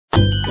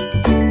All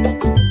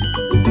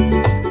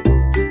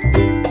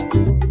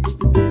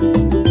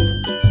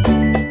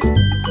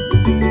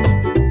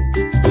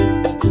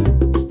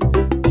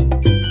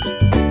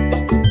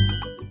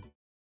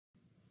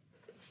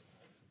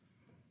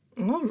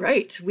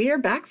right, we are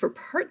back for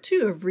part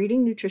 2 of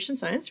reading nutrition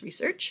science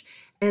research,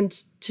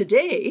 and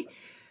today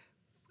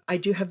I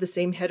do have the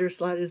same header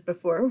slide as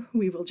before.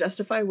 We will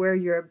justify where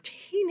you're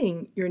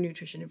obtaining your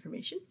nutrition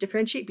information,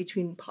 differentiate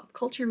between pop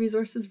culture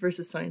resources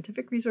versus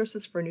scientific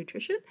resources for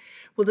nutrition.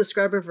 We'll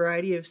describe a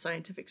variety of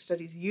scientific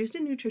studies used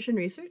in nutrition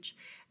research,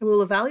 and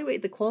we'll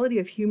evaluate the quality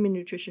of human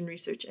nutrition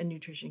research and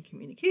nutrition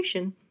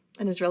communication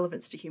and its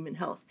relevance to human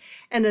health.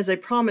 And as I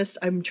promised,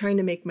 I'm trying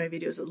to make my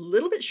videos a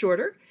little bit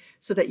shorter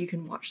so that you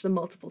can watch them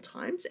multiple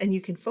times and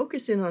you can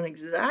focus in on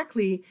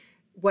exactly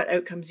what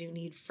outcomes you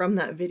need from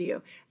that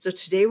video. So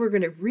today we're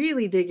going to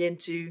really dig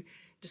into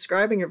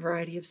describing a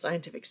variety of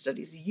scientific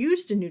studies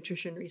used in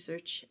nutrition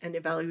research and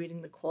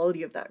evaluating the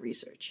quality of that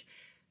research.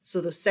 So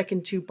those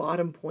second 2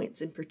 bottom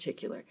points in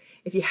particular.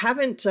 If you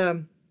haven't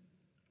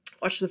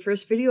watched the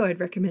first video, I'd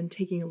recommend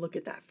taking a look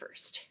at that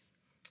first.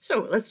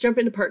 So let's jump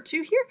into part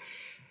 2 here.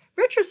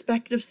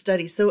 Retrospective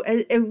studies. So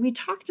we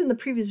talked in the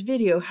previous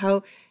video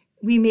how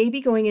we may be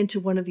going into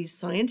one of these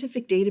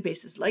scientific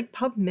databases like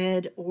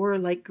PubMed or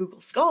like Google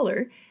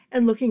Scholar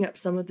and looking up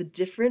some of the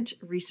different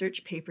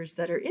research papers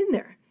that are in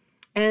there.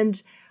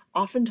 And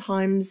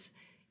oftentimes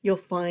you'll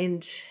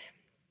find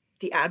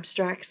the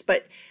abstracts,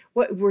 but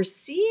what we're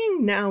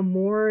seeing now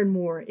more and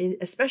more,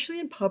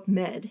 especially in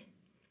PubMed,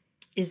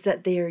 is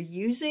that they are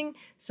using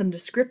some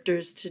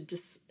descriptors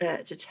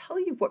to tell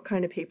you what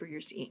kind of paper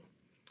you're seeing.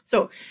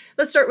 So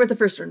let's start with the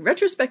first one,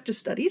 retrospective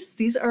studies.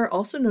 These are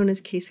also known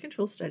as case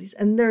control studies,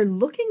 and they're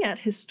looking at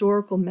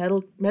historical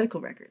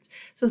medical records.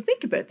 So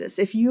think about this.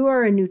 If you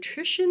are a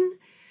nutrition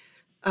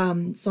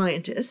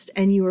scientist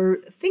and you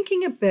are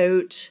thinking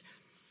about,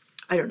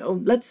 I don't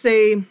know, let's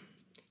say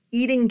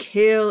eating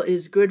kale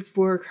is good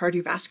for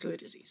cardiovascular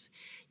disease,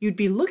 you'd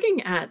be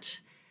looking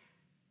at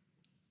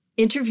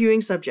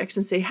interviewing subjects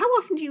and say, how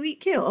often do you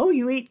eat kale? Oh,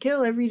 you eat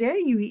kale every day?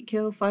 You eat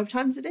kale 5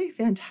 times a day?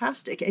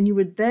 Fantastic. And you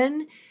would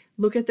then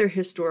look at their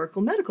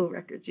historical medical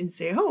records and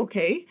say, oh,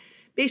 okay,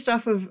 based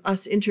off of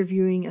us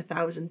interviewing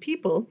 1,000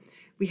 people,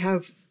 we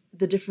have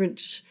the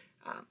different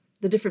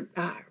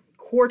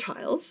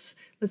quartiles.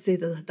 Let's say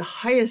the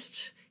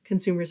highest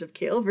consumers of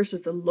kale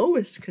versus the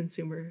lowest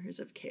consumers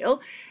of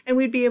kale. And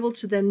we'd be able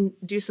to then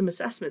do some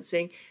assessments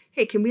saying,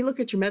 hey, can we look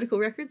at your medical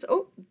records?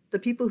 Oh, the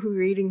people who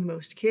are eating the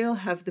most kale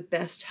have the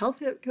best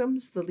health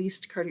outcomes, the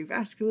least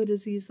cardiovascular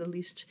disease, the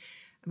least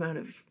amount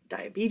of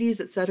diabetes,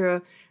 etc.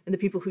 And the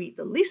people who eat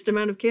the least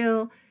amount of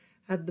kale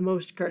have the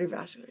most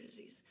cardiovascular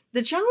disease.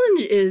 The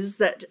challenge is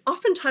that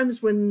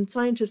oftentimes when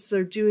scientists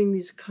are doing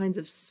these kinds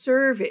of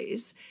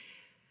surveys,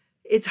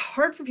 it's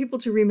hard for people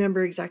to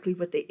remember exactly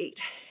what they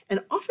ate. And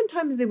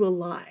oftentimes they will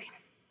lie.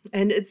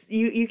 And it's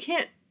you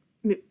can't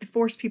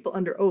force people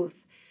under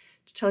oath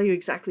to tell you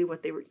exactly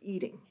what they were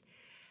eating.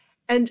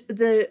 And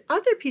the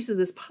other piece of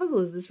this puzzle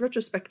is this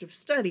retrospective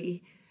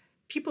study.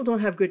 People don't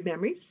have good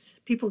memories.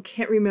 People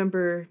can't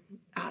remember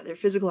their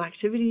physical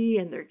activity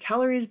and their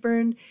calories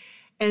burned.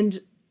 And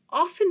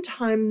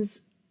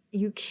oftentimes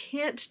you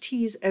can't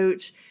tease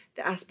out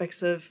the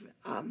aspects of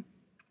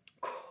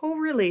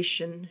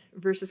correlation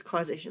versus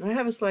causation. I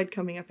have a slide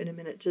coming up in a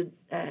minute to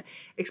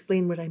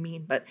explain what I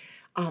mean. But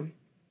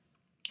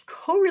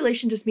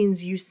correlation just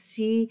means you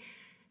see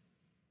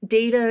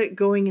data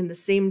going in the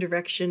same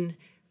direction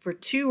for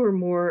 2 or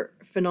more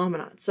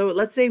phenomena. So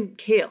let's say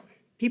kale.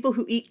 People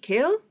who eat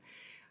kale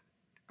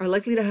are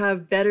likely to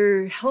have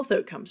better health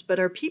outcomes, but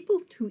are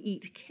people who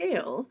eat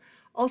kale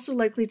also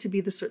likely to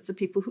be the sorts of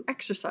people who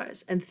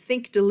exercise and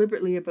think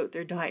deliberately about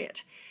their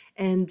diet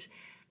and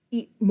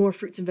eat more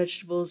fruits and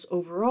vegetables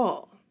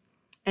overall?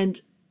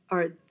 And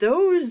are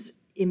those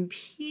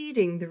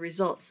impeding the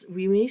results?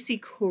 We may see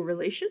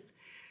correlation,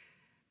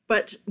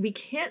 but we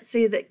can't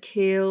say that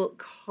kale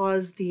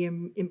caused the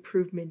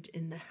improvement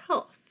in the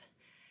health.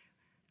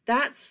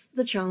 That's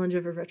the challenge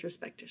of a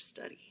retrospective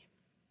study.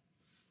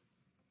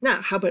 Now,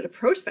 how about a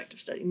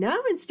prospective study? Now,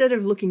 instead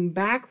of looking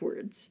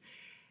backwards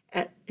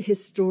at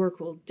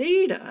historical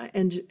data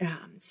and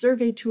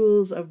survey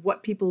tools of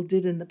what people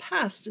did in the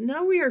past,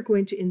 now we are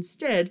going to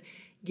instead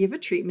give a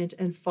treatment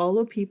and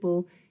follow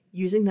people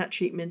using that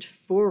treatment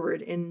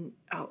forward in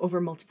over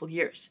multiple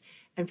years.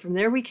 And from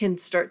there, we can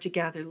start to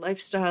gather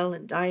lifestyle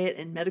and diet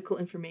and medical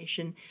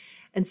information.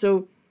 And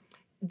so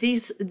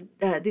these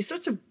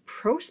sorts of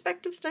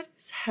prospective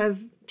studies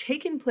have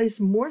taken place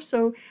more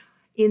so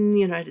in the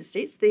United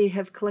States. They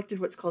have collected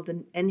what's called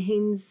the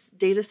NHANES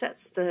data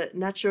sets, the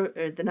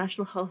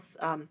National Health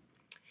and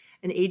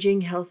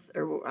Aging Health,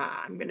 or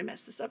I'm going to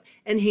mess this up.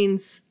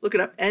 NHANES, look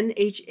it up,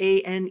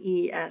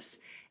 NHANES.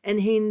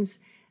 NHANES,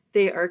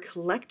 they are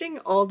collecting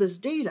all this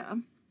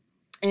data,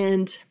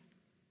 and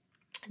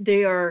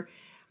they are,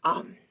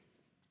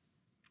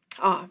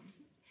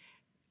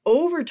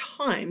 over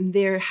time,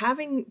 they're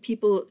having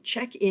people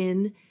check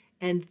in,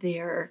 and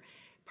they're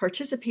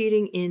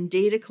participating in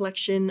data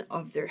collection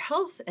of their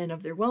health and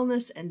of their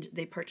wellness, and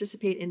they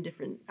participate in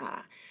different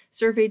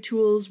survey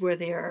tools where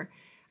they are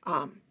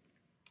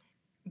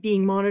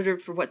being monitored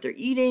for what they're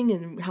eating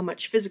and how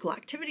much physical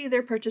activity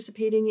they're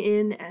participating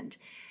in. And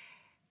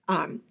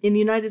in the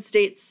United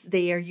States,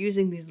 they are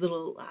using these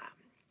little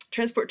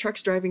transport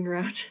trucks driving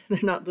around. They're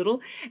not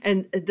little,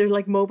 and they're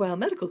like mobile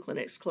medical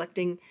clinics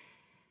collecting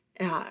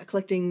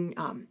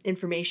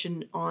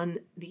information on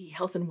the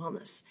health and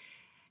wellness.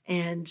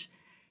 And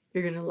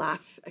you're going to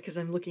laugh because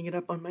I'm looking it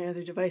up on my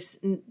other device,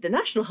 the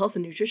National Health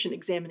and Nutrition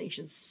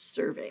Examinations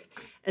Survey.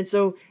 And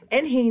so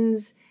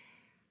NHANES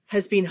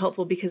has been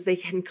helpful because they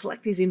can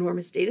collect these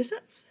enormous data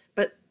sets.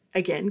 But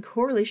again,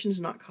 correlation is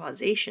not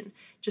causation.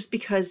 Just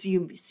because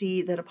you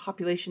see that a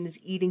population is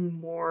eating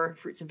more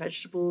fruits and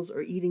vegetables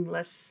or eating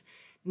less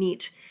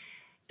meat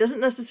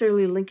doesn't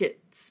necessarily link it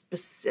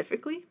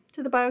specifically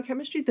to the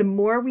biochemistry. The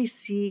more we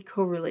see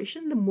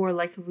correlation, the more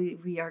likely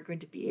we are going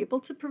to be able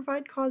to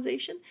provide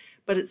causation,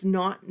 but it's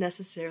not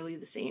necessarily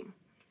the same.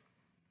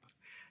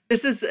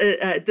 This is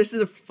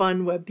a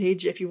fun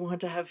webpage if you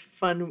want to have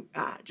fun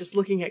just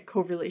looking at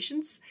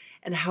correlations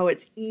and how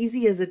it's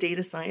easy as a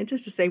data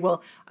scientist to say,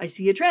 well, I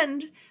see a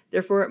trend,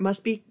 therefore it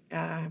must be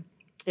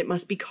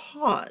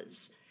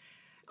cause.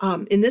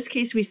 In this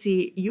case, we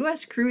see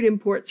U.S. crude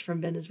imports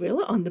from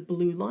Venezuela on the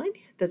blue line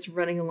that's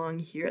running along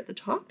here at the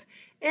top.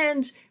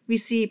 And we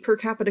see per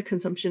capita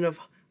consumption of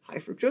high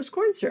fructose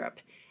corn syrup.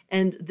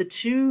 And the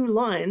two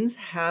lines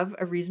have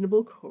a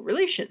reasonable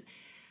correlation.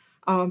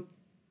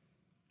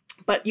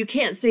 But you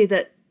can't say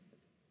that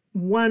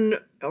one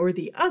or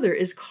the other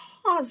is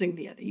causing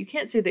the other. You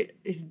can't say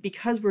that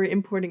because we're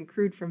importing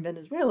crude from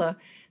Venezuela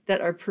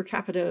that our per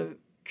capita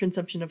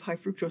consumption of high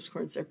fructose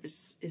corn syrup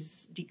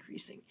is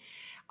decreasing.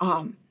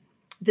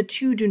 The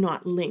two do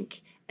not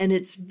link. And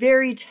it's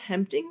very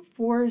tempting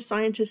for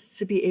scientists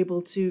to be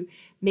able to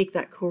make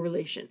that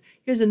correlation.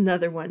 Here's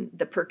another one.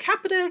 The per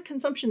capita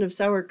consumption of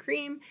sour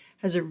cream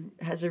has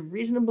a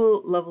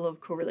reasonable level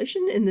of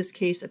correlation. In this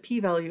case, a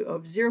p-value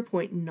of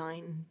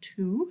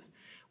 0.92,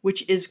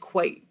 which is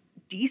quite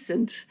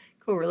decent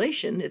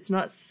correlation. It's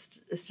not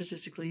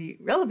statistically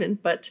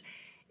relevant, but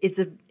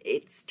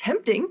it's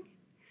tempting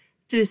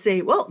to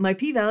say, well, my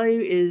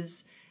p-value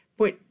is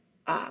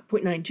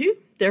 0.92.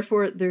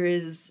 Therefore, there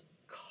is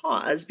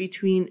cause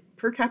between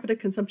per capita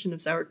consumption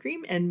of sour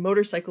cream and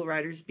motorcycle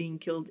riders being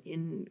killed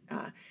in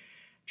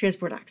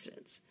transport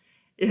accidents.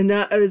 And,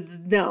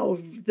 no,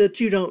 the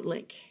two don't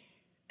link.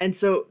 And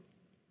so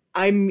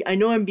I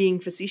know I'm being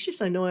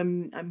facetious. I know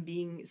I'm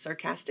being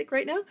sarcastic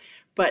right now,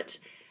 but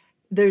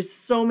there's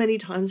so many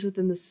times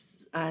within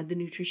this the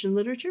nutrition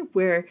literature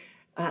where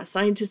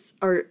scientists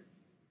are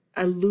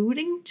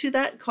alluding to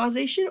that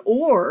causation,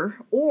 or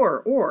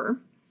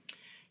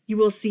you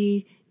will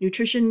see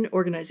nutrition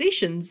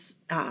organizations,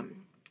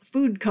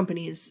 food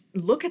companies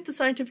look at the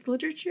scientific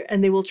literature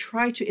and they will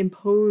try to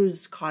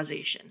impose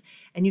causation.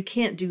 And you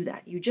can't do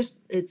that.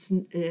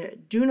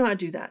 Do not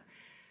do that.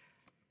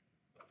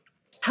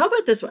 How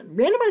about this one?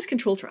 Randomized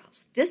control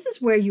trials. This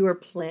is where you are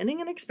planning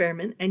an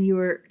experiment and you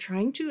are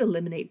trying to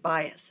eliminate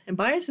bias. And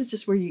bias is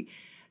just where you,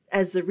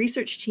 as the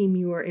research team,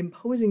 you are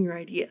imposing your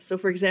idea. So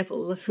for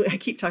example, I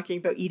keep talking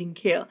about eating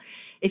kale.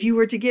 If you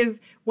were to give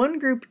one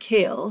group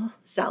kale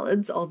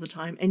salads all the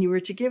time and you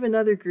were to give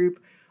another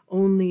group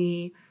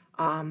only,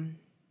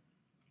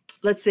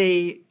 let's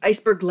say,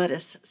 iceberg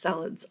lettuce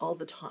salads all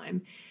the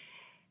time,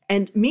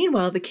 and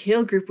meanwhile, the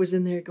kale group was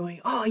in there going,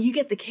 oh, you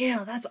get the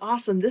kale. That's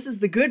awesome. This is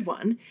the good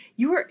one.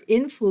 You are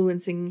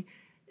influencing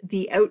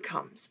the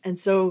outcomes. And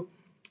so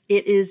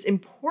it is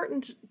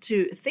important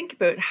to think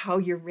about how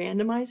you're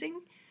randomizing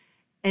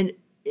and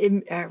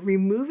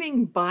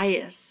removing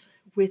bias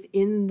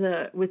within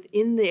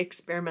the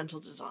experimental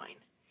design.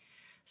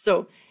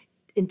 So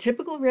in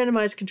typical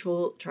randomized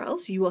control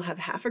trials, you will have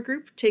half a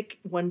group take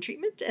one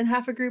treatment and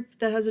half a group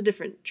that has a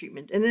different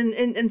treatment.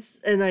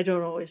 And I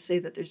don't always say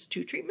that there's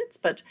two treatments,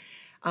 but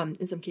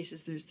in some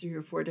cases there's 3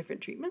 or 4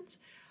 different treatments.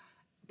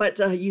 But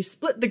you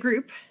split the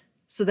group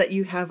so that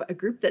you have a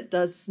group that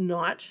does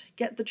not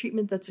get the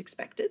treatment that's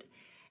expected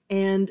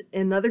and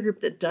another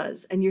group that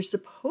does. And you're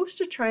supposed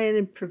to try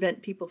and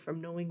prevent people from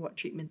knowing what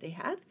treatment they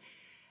had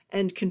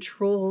and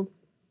control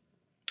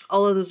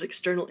all of those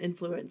external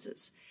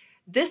influences.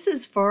 This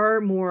is far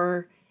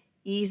more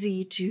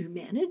easy to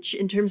manage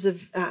in terms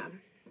of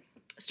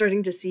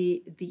starting to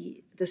see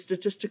the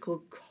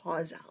statistical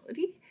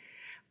causality,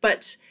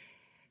 but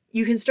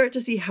you can start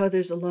to see how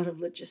there's a lot of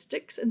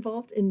logistics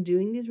involved in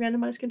doing these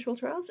randomized control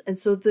trials. And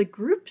so the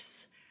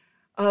groups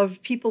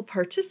of people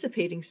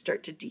participating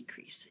start to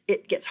decrease.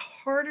 It gets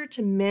harder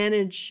to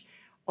manage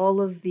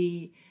all of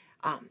the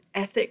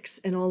ethics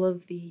and all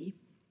of the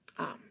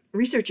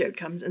research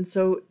outcomes. And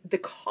so the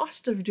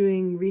cost of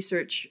doing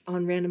research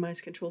on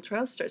randomized control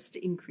trials starts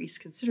to increase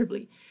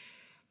considerably.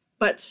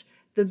 But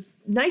the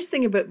nice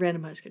thing about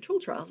randomized control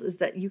trials is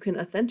that you can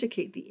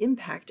authenticate the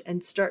impact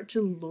and start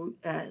to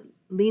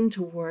lean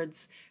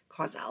towards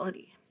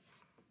causality.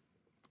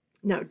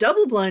 Now,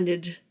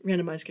 double-blinded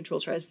randomized control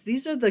trials,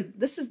 this is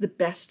the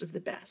best of the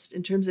best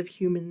in terms of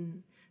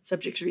human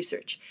subjects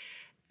research.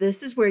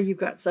 This is where you've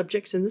got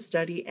subjects in the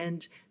study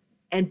and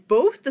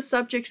both the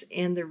subjects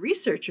and the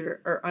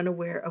researcher are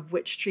unaware of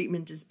which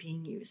treatment is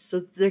being used. So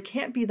there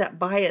can't be that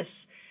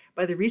bias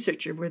by the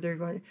researcher where they're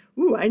going,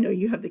 ooh, I know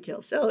you have the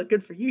kill cell,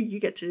 good for you, you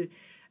get to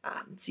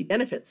see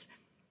benefits.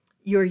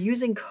 You're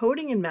using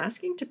coding and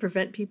masking to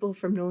prevent people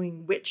from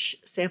knowing which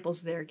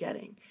samples they're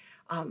getting.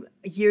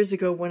 Years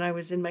ago when I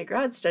was in my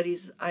grad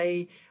studies,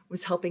 I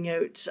was helping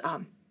out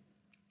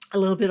a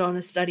little bit on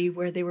a study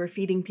where they were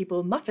feeding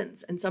people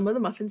muffins, and some of the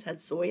muffins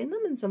had soy in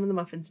them and some of the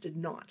muffins did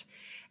not.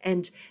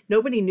 And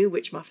nobody knew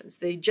which muffins.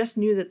 They just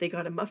knew that they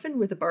got a muffin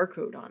with a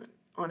barcode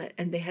on it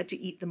and they had to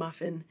eat the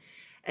muffin.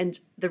 And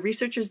the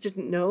researchers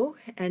didn't know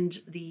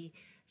and the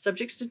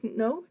subjects didn't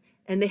know.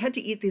 And they had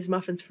to eat these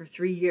muffins for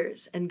 3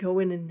 years and go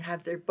in and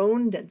have their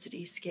bone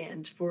density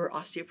scanned for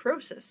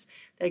osteoporosis.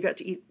 They got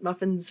to eat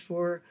muffins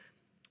for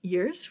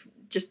years,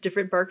 just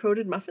different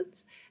barcoded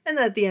muffins. And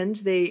at the end,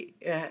 they,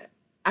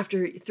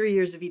 after 3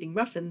 years of eating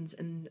muffins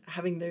and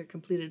having their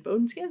completed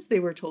bone scans, they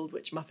were told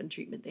which muffin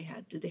treatment they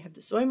had. Did they have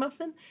the soy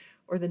muffin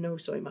or the no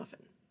soy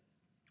muffin?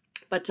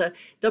 But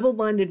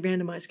double-blinded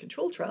randomized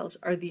control trials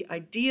are the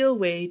ideal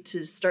way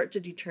to start to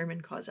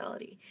determine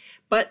causality.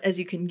 But as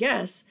you can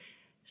guess,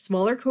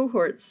 smaller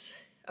cohorts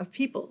of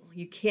people.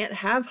 You can't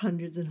have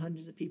hundreds and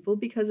hundreds of people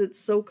because it's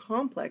so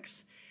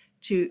complex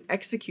to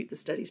execute the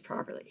studies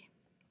properly.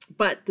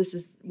 But this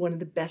is one of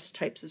the best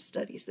types of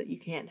studies that you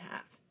can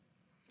have.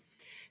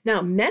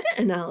 Now,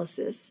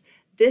 meta-analysis,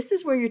 this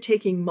is where you're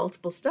taking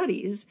multiple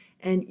studies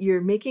and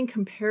you're making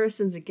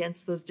comparisons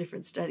against those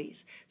different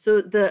studies.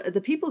 So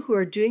the people who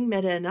are doing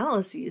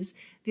meta-analyses,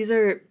 these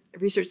are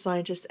research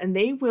scientists, and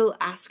they will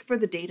ask for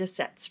the data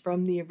sets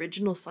from the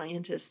original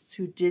scientists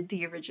who did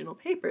the original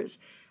papers.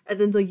 And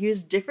then they'll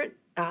use different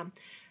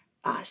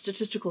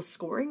statistical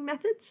scoring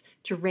methods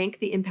to rank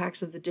the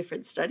impacts of the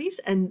different studies.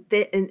 And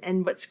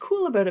what's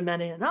cool about a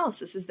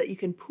meta-analysis is that you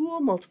can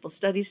pool multiple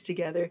studies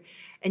together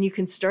and you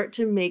can start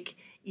to make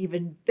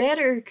even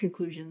better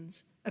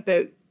conclusions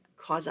about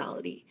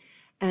causality.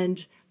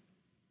 And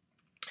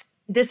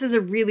this is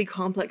a really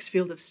complex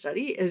field of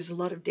study. There's a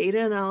lot of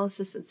data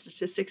analysis and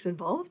statistics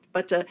involved.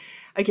 But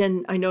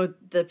again, I know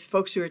the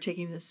folks who are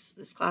taking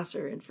this class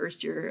are in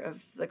first year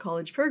of the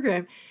college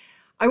program.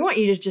 I want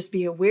you to just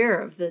be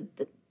aware of the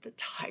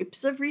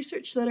types of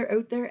research that are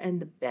out there and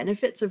the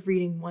benefits of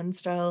reading one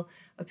style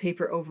of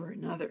paper over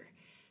another.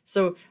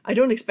 So I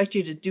don't expect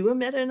you to do a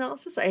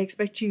meta-analysis. I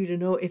expect you to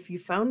know if you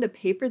found a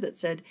paper that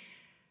said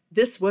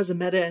this was a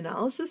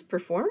meta-analysis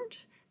performed,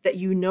 that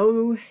you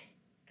know,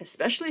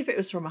 especially if it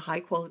was from a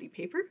high quality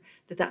paper,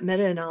 that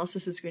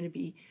meta-analysis is going to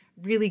be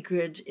really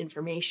good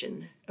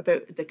information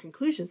about the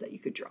conclusions that you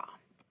could draw.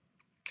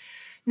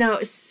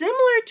 Now,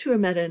 similar to a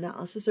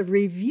meta-analysis, a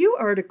review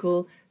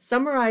article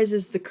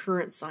summarizes the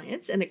current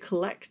science and it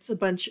collects a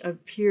bunch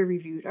of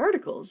peer-reviewed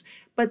articles,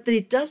 but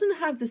it doesn't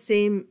have the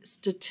same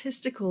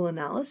statistical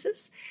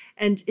analysis,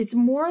 and it's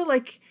more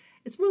like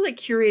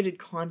curated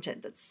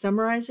content that's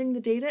summarizing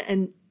the data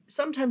and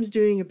sometimes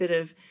doing a bit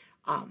of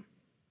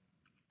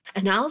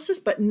analysis,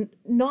 but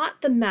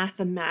not the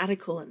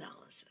mathematical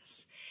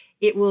analysis.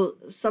 It will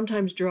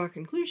sometimes draw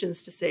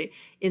conclusions to say,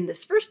 in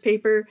this first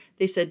paper,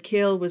 they said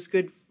kale was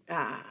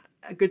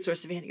a good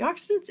source of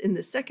antioxidants. In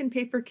the second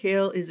paper,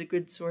 kale is a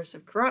good source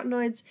of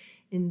carotenoids.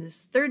 In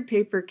this third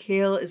paper,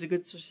 kale is a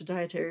good source of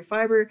dietary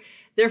fiber.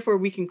 Therefore,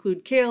 we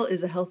conclude kale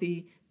is a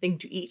healthy thing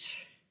to eat.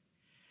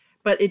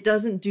 But it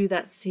doesn't do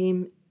that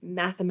same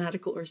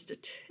mathematical or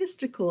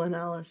statistical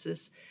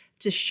analysis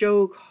to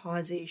show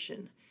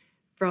causation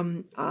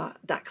from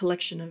that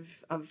collection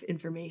of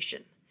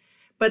information.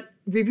 But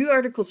review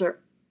articles are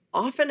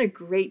often a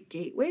great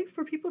gateway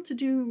for people to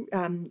do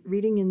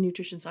reading in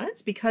nutrition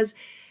science because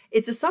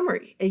it's a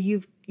summary.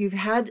 You've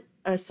had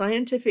a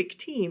scientific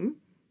team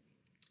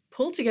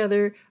pull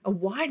together a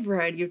wide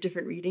variety of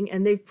different reading,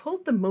 and they've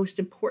pulled the most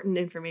important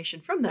information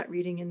from that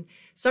reading and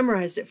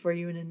summarized it for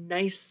you in a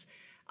nice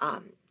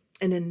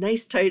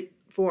tight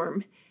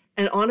form.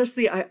 And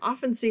honestly, I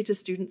often say to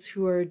students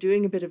who are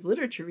doing a bit of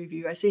literature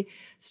review, I say,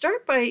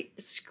 start by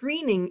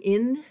screening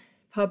in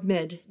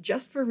PubMed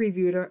just for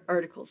reviewed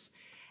articles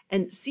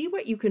and see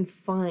what you can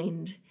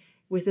find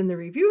within the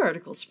review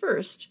articles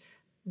first.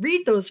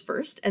 Read those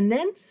first, and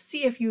then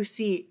see if you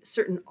see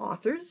certain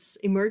authors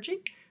emerging,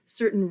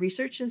 certain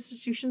research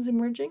institutions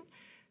emerging,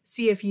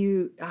 see if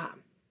you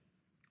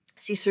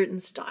see certain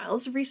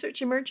styles of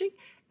research emerging,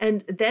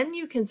 and then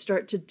you can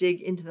start to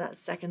dig into that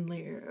second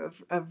layer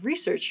of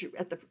research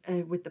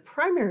with the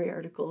primary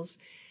articles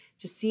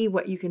to see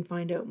what you can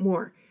find out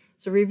more.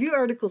 So review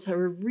articles have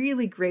a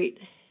really great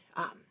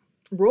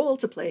role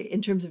to play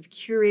in terms of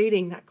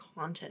curating that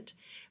content,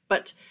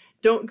 but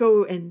don't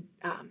go and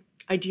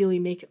ideally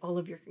make all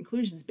of your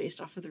conclusions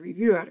based off of the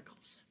review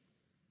articles.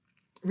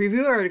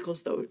 Review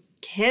articles, though,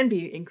 can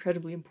be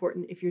incredibly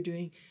important if you're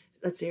doing,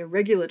 let's say, a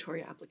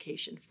regulatory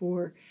application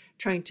for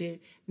trying to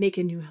make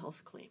a new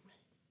health claim.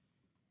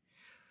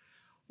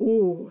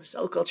 Oh,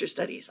 cell culture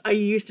studies. I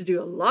used to do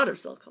a lot of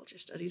cell culture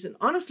studies, and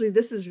honestly,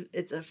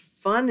 it's a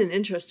fun and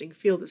interesting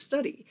field of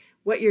study.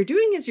 What you're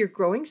doing is you're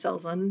growing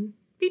cells on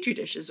petri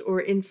dishes or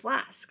in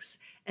flasks,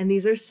 and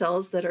these are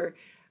cells that are,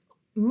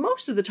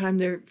 most of the time,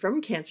 they're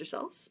from cancer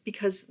cells,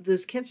 because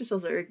those cancer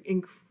cells are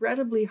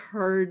incredibly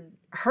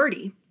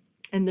hardy,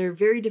 and they're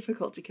very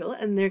difficult to kill,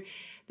 and they're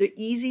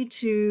easy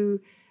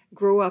to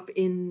grow up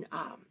in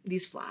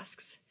these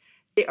flasks.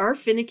 They are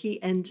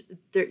finicky and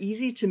they're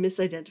easy to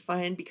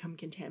misidentify and become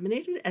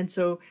contaminated. And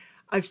so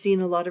I've seen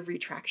a lot of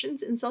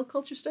retractions in cell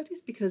culture studies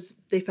because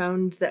they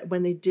found that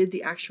when they did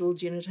the actual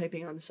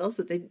genotyping on the cells,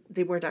 that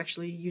they weren't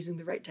actually using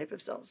the right type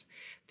of cells.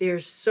 They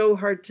are so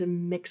hard to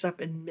mix up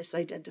and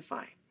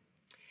misidentify.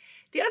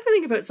 The other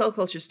thing about cell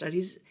culture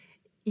studies,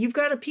 you've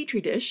got a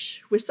petri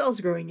dish with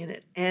cells growing in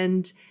it,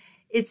 and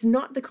it's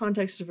not the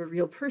context of a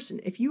real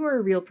person. If you are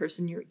a real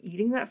person, you're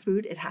eating that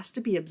food, it has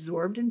to be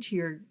absorbed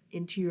into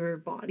your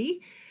body.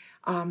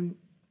 The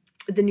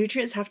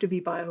nutrients have to be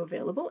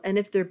bioavailable. And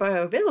if they're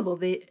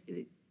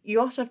bioavailable,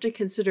 you also have to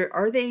consider,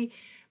 are they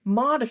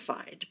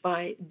modified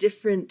by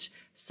different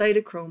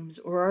cytochromes,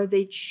 or are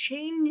they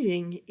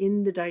changing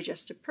in the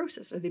digestive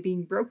process? Are they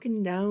being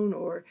broken down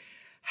or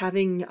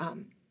having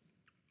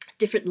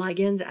different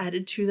ligands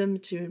added to them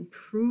to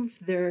improve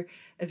their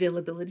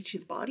availability to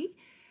the body?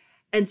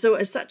 And so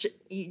as such,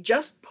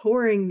 just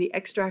pouring the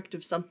extract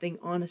of something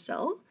on a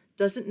cell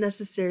doesn't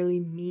necessarily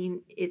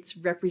mean it's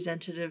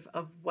representative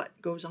of what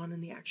goes on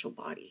in the actual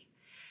body.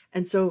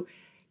 And so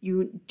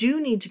you do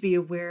need to be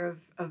aware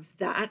of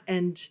that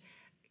and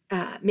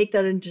make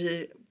that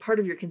into part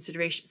of your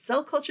consideration.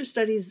 Cell culture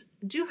studies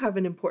do have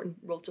an important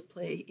role to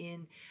play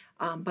in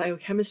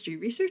biochemistry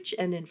research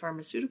and in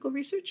pharmaceutical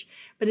research,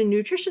 but in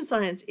nutrition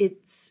science,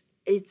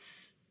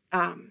 it's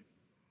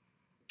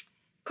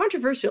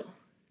controversial.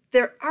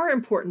 There are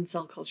important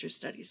cell culture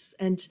studies,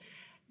 and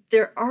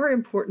there are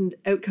important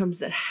outcomes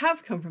that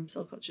have come from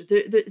cell culture.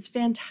 It's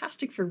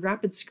fantastic for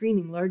rapid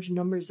screening large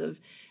numbers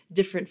of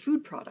different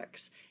food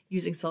products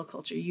using cell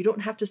culture. You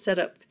don't have to set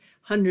up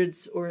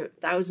hundreds or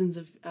thousands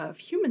of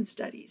human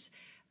studies.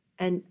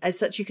 And as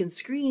such, you can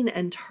screen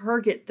and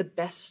target the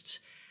best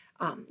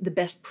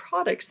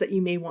products that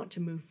you may want to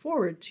move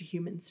forward to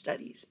human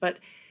studies. But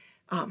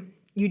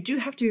you do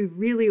have to be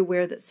really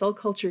aware that cell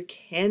culture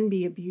can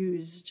be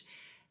abused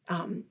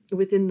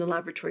within the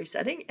laboratory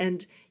setting,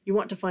 and you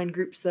want to find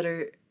groups that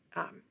are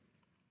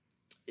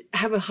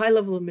have a high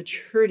level of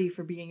maturity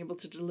for being able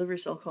to deliver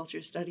cell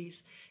culture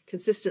studies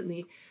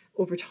consistently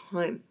over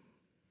time.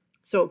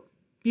 So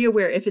be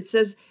aware, if it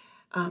says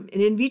an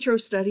in vitro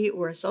study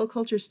or a cell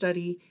culture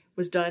study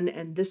was done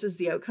and this is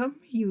the outcome,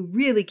 you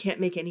really can't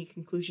make any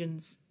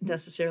conclusions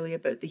necessarily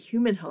about the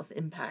human health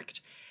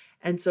impact.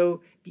 And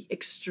so be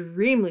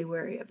extremely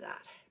wary of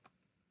that.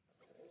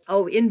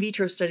 Oh, in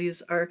vitro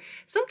studies are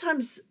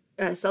sometimes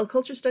cell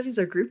culture studies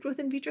are grouped with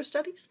in vitro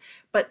studies,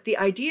 but the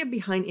idea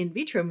behind in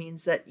vitro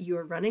means that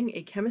you're running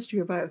a chemistry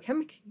or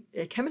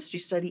biochemistry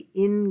study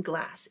in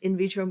glass. In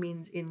vitro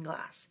means in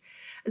glass.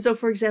 And so,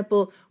 for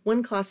example,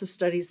 one class of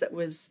studies that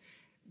was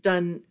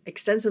done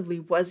extensively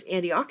was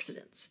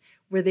antioxidants,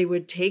 where they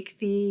would take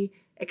the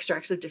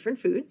extracts of different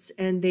foods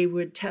and they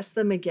would test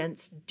them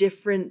against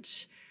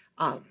different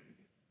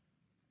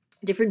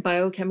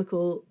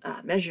biochemical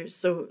measures.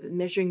 So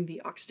measuring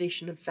the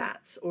oxidation of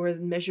fats, or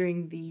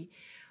measuring the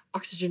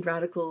oxygen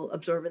radical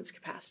absorbance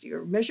capacity,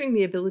 or measuring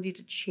the ability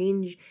to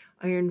change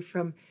iron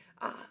from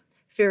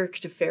ferric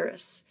to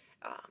ferrous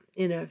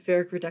in a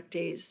ferric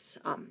reductase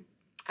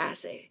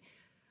assay.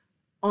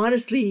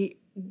 Honestly,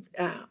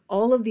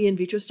 all of the in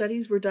vitro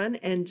studies were done,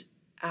 and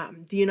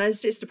the United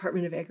States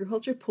Department of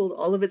Agriculture pulled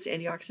all of its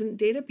antioxidant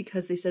data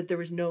because they said there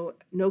was no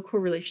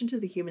correlation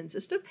to the human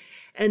system.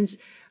 And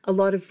a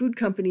lot of food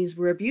companies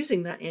were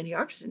abusing that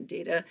antioxidant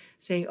data,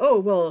 saying, oh,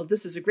 well,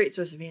 this is a great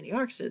source of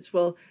antioxidants.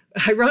 Well,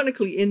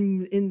 ironically,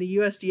 in the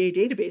USDA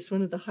database,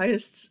 one of the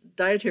highest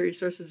dietary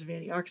sources of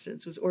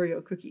antioxidants was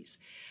Oreo cookies,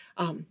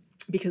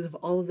 because of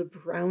all of the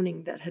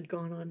browning that had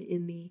gone on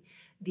in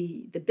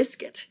the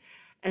biscuit.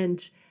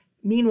 And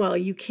meanwhile,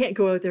 you can't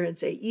go out there and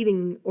say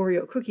eating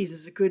Oreo cookies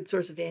is a good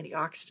source of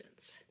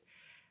antioxidants.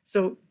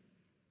 So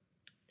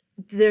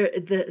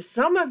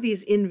some of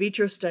these in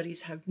vitro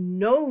studies have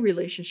no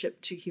relationship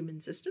to human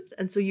systems.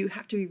 And so you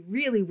have to be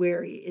really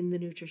wary in the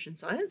nutrition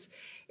science.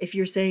 If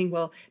you're saying,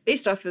 well,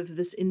 based off of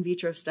this in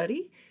vitro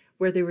study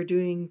where they were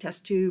doing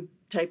test tube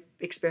type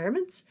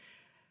experiments,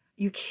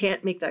 you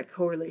can't make that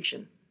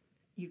correlation.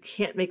 You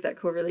can't make that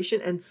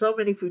correlation. And so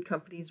many food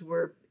companies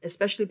were,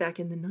 especially back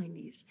in the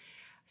 90s.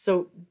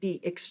 So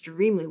be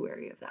extremely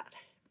wary of that.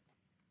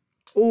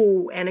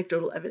 Oh,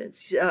 anecdotal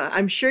evidence.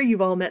 I'm sure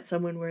you've all met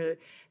someone where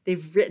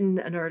they've written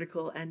an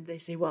article and they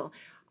say, well,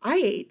 I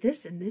ate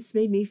this and this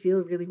made me feel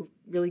really,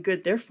 really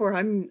good. Therefore,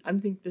 I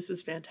think this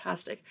is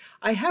fantastic.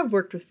 I have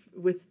worked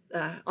with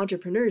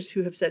entrepreneurs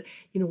who have said,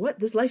 you know what,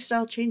 this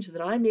lifestyle change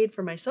that I made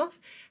for myself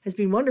has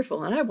been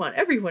wonderful. And I want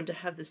everyone to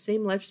have the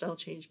same lifestyle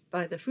change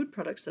by the food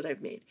products that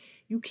I've made.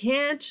 You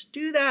can't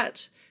do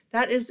that.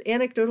 That is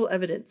anecdotal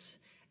evidence.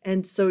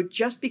 And so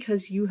just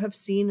because you have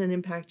seen an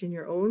impact in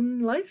your own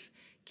life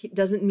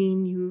doesn't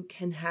mean you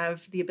can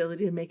have the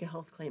ability to make a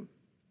health claim.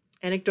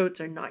 Anecdotes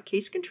are not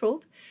case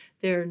controlled.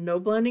 There are no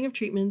blinding of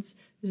treatments.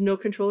 There's no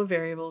control of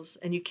variables,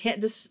 and you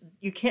can't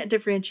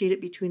differentiate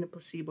it between a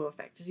placebo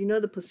effect. As you know,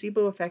 the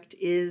placebo effect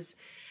is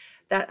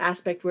that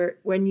aspect where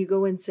when you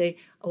go and say,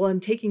 "Oh, I'm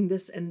taking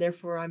this and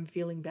therefore I'm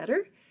feeling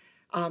better."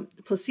 The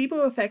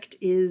placebo effect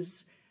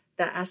is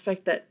that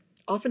aspect that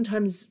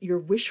oftentimes your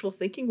wishful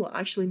thinking will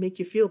actually make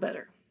you feel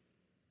better.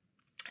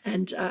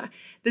 And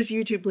this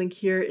YouTube link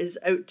here is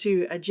out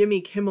to a Jimmy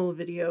Kimmel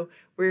video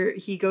where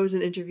he goes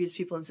and interviews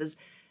people and says,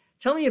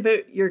 "Tell me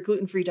about your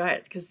gluten-free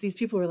diet," because these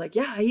people are like,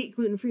 "Yeah, I eat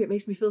gluten-free. It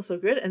makes me feel so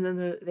good." And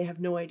then they have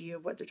no idea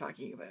what they're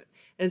talking about.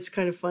 And it's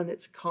kind of fun.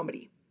 It's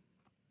comedy.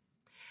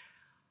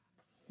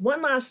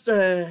 One last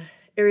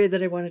area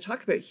that I want to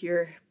talk about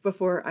here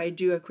before I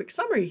do a quick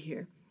summary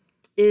here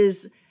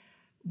is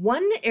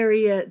one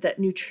area that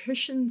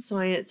nutrition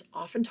science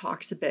often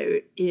talks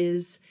about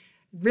is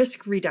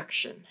risk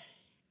reduction.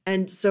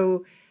 And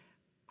so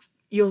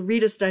you'll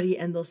read a study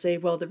and they'll say,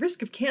 well, the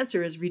risk of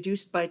cancer is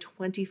reduced by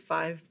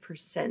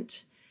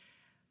 25%.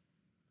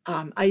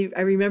 I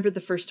remember the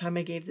first time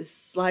I gave this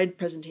slide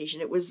presentation.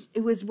 It was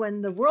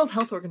when the World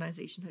Health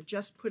Organization had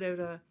just put out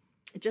a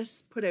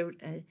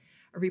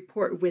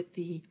report with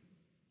the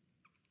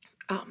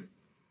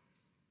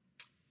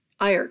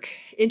IARC,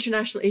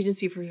 International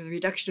Agency for the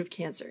Reduction of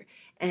Cancer,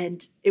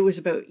 and it was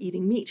about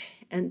eating meat.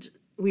 And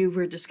we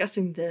were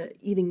discussing the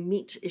eating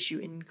meat issue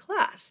in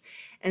class,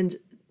 and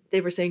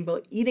they were saying,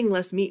 well, eating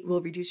less meat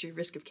will reduce your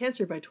risk of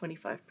cancer by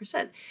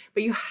 25%.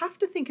 But you have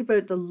to think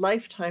about the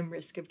lifetime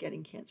risk of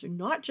getting cancer,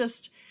 not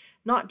just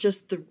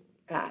the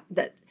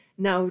that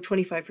now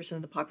 25%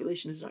 of the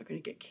population is not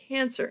going to get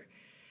cancer.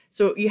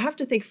 So you have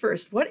to think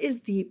first, what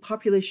is the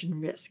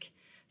population risk?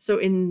 So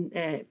in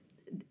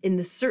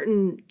the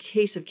certain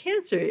case of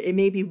cancer, it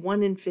may be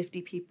 1 in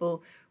 50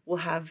 people will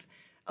have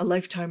a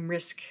lifetime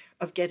risk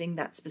of getting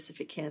that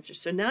specific cancer.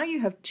 So now you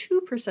have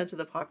 2% of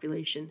the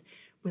population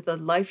with a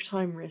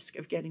lifetime risk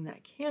of getting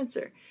that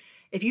cancer.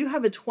 If you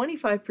have a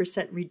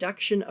 25%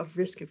 reduction of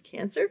risk of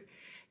cancer,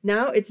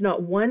 now it's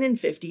not 1 in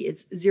 50,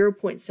 it's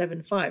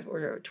 0.75,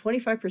 or a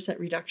 25%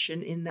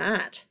 reduction in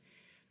that.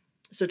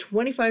 So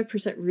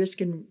 25%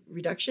 risk and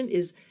reduction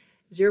is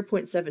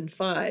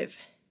 0.75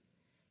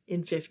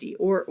 in 50,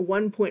 or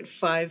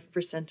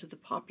 1.5% of the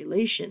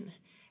population.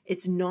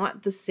 It's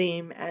not the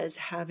same as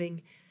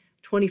having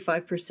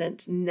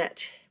 25%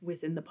 net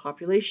within the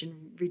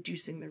population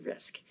reducing the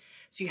risk.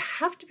 So you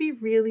have to be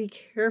really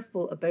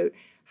careful about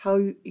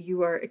how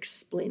you are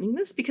explaining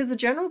this, because the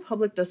general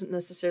public doesn't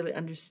necessarily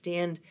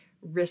understand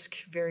risk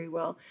very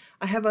well.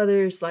 I have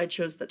other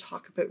slideshows that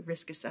talk about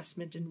risk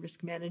assessment and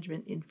risk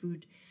management in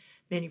food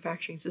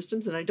manufacturing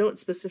systems, and I don't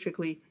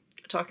specifically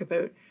talk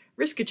about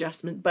risk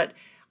adjustment, but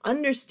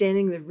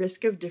understanding the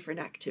risk of different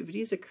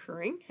activities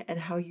occurring and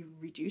how you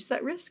reduce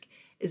that risk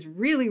is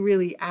really,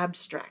 really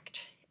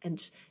abstract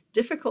and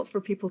difficult for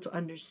people to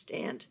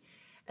understand.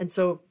 And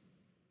so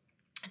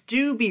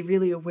do be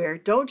really aware.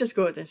 Don't just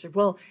go out there and say,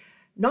 well,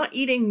 not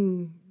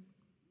eating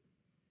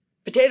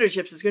potato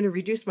chips is going to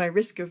reduce my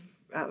risk of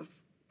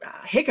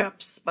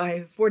hiccups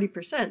by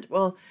 40%.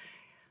 Well,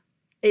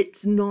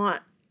 it's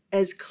not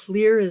as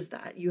clear as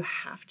that. You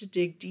have to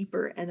dig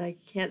deeper. And I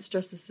can't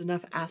stress this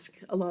enough. Ask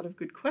a lot of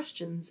good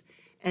questions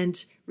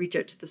and reach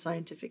out to the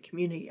scientific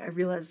community. I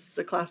realize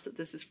the class that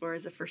this is for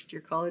is a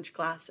first-year college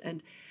class,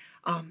 and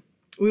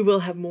we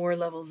will have more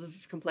levels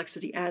of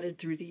complexity added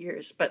through the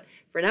years. But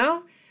for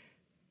now,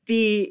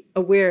 be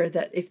aware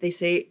that if they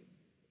say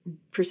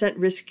percent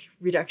risk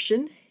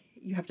reduction,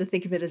 you have to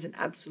think of it as an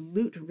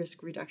absolute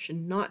risk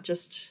reduction, not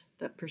just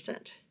the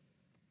percent.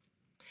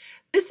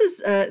 This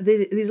is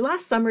these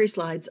last summary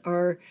slides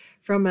are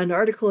from an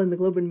article in the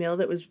Globe and Mail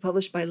that was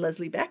published by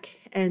Leslie Beck,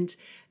 and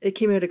it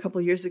came out a couple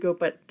of years ago,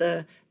 but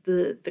the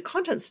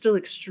content's still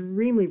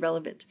extremely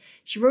relevant.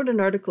 She wrote an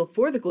article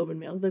for the Globe and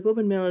Mail. The Globe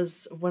and Mail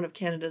is one of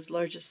Canada's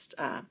largest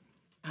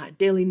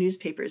daily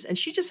newspapers, and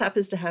she just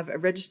happens to have a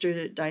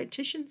registered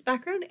dietitian's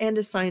background and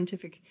a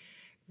scientific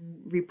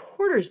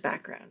reporter's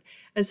background,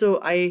 and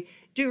so I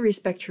do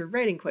respect her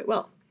writing quite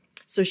well.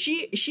 So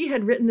she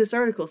had written this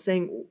article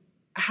saying,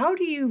 how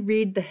do you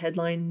read the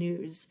headline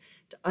news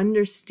to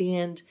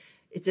understand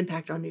its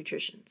impact on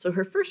nutrition? So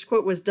her first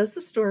quote was, does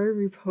the story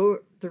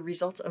report the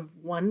results of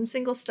one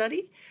single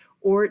study,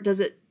 or does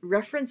it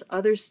reference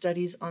other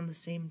studies on the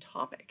same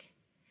topic?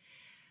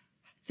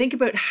 Think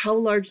about how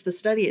large the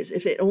study is.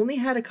 If it only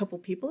had a couple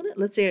people in it,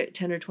 let's say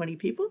 10 or 20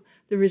 people,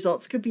 the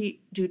results could be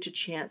due to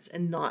chance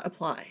and not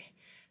apply.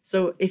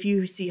 So if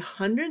you see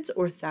hundreds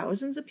or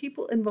thousands of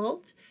people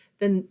involved,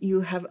 then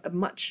you have a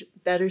much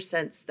better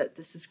sense that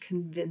this is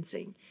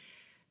convincing.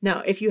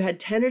 Now, if you had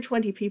 10 or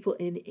 20 people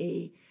in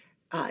a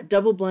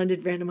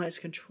double-blinded randomized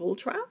control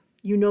trial,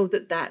 you know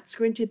that that's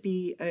going to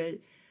be a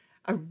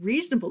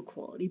reasonable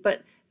quality.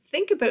 But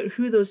think about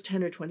who those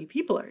 10 or 20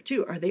 people are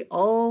too. Are they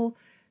all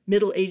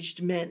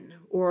middle-aged men,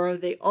 or are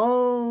they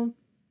all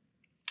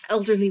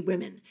elderly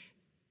women?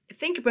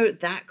 Think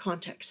about that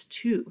context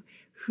too.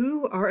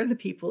 Who are the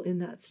people in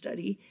that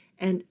study?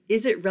 And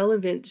is it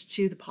relevant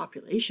to the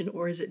population,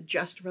 or is it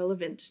just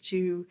relevant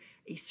to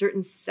a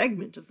certain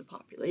segment of the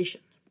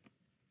population?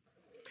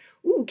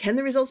 Ooh, can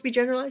the results be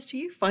generalized to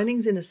you?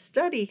 Findings in a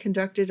study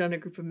conducted on a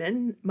group of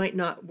men might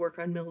not work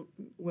on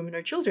women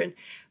or children.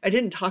 I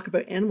didn't talk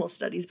about animal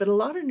studies, but a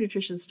lot of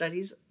nutrition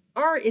studies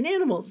are in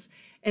animals,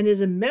 and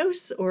is a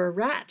mouse or a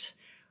rat,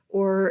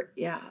 or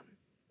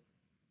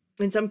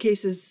in some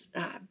cases,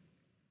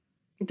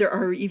 there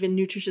are even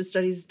nutrition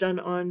studies done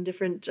on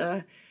different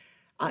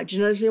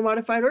genetically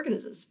modified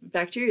organisms,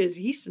 bacteria,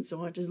 yeast, and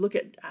so on, to look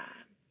at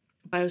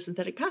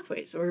biosynthetic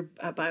pathways or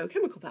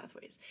biochemical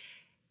pathways.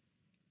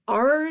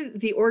 Are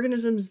the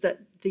organisms that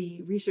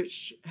the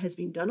research has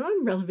been done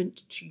on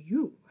relevant to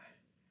you?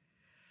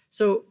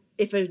 So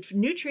if a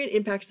nutrient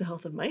impacts the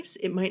health of mice,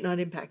 it might not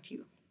impact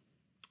you.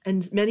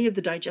 And many of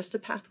the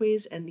digestive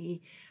pathways and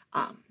the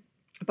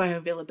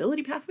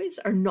bioavailability pathways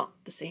are not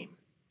the same.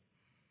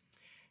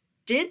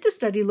 Did the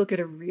study look at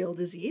a real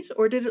disease,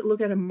 or did it look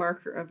at a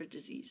marker of a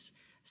disease?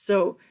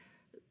 So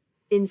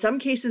in some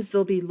cases,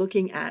 they'll be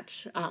looking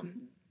at,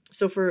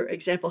 so for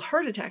example,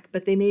 heart attack,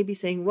 but they may be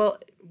saying, well,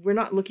 we're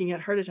not looking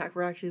at heart attack,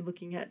 we're actually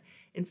looking at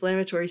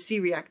inflammatory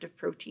C-reactive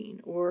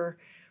protein, or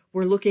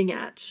we're looking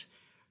at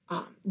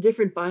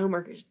different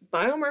biomarkers.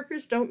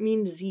 Biomarkers don't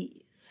mean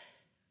disease.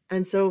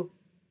 And so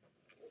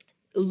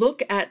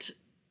look at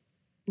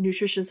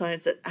nutrition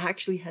science that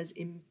actually has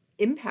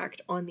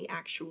impact on the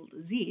actual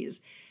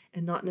disease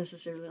and not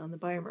necessarily on the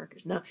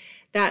biomarkers. Now,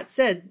 that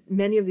said,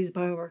 many of these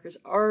biomarkers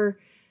are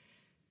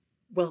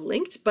well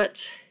linked,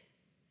 but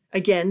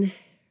again,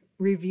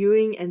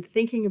 reviewing and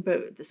thinking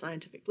about the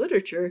scientific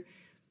literature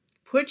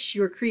puts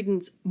your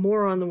credence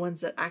more on the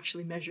ones that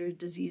actually measure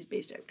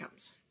disease-based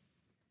outcomes.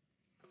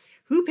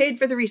 Who paid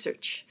for the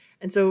research?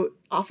 And so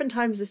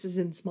oftentimes this is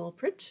in small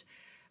print,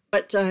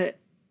 but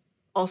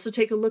also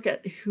take a look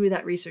at who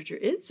that researcher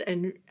is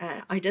and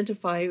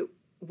identify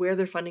where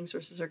their funding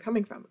sources are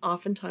coming from.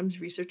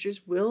 Oftentimes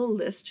researchers will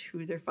list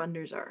who their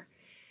funders are.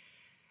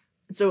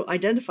 So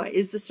identify,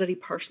 is the study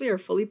partially or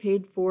fully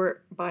paid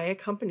for by a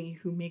company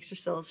who makes or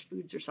sells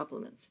foods or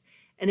supplements?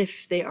 And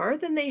if they are,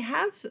 then they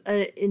have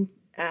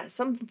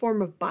some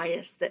form of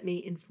bias that may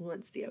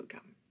influence the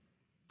outcome.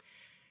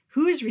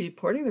 Who is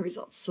reporting the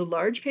results? So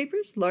large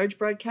papers, large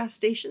broadcast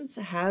stations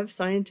have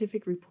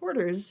scientific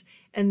reporters,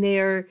 and they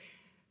are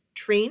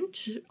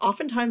trained.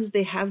 Oftentimes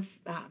they have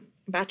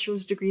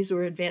bachelor's degrees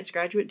or advanced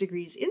graduate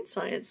degrees in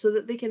science so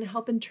that they can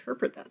help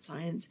interpret that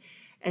science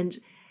and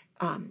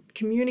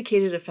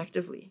communicate it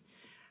effectively.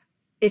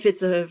 If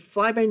it's a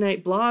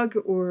fly-by-night blog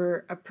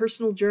or a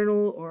personal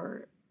journal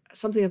or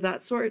something of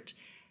that sort,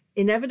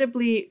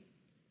 inevitably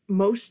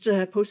most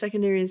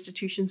post-secondary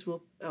institutions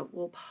will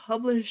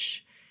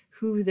publish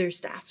who their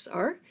staffs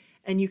are,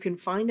 and you can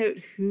find out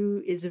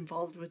who is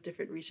involved with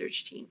different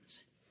research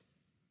teams.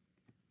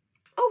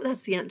 Oh,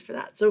 that's the end for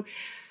that. So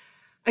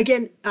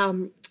again,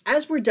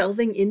 as we're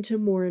delving into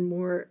more and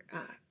more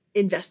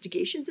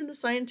investigations in the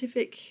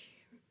scientific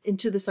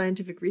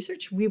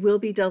research, we will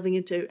be delving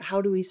into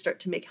how do we start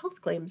to make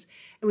health claims,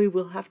 and we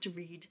will have to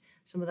read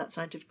some of that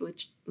scientific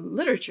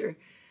literature.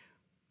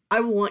 I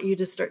will want you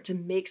to start to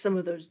make some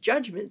of those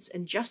judgments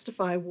and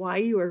justify why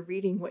you are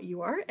reading what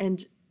you are,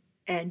 and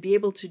be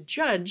able to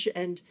judge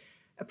and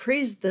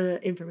appraise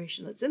the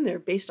information that's in there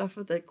based off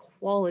of the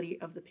quality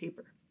of the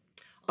paper.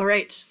 All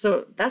right,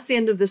 so that's the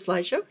end of this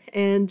slideshow,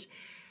 and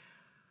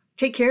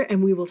take care,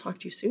 and we will talk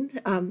to you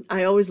soon.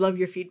 I always love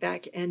your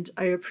feedback, and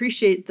I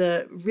appreciate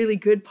the really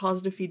good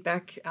positive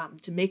feedback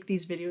to make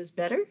these videos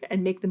better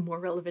and make them more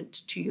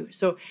relevant to you.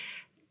 So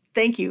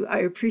thank you. I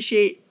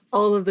appreciate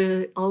all of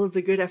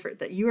the good effort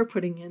that you are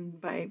putting in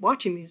by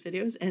watching these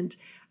videos, and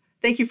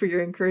thank you for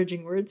your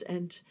encouraging words,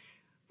 and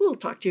we'll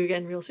talk to you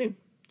again real soon.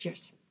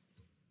 Cheers.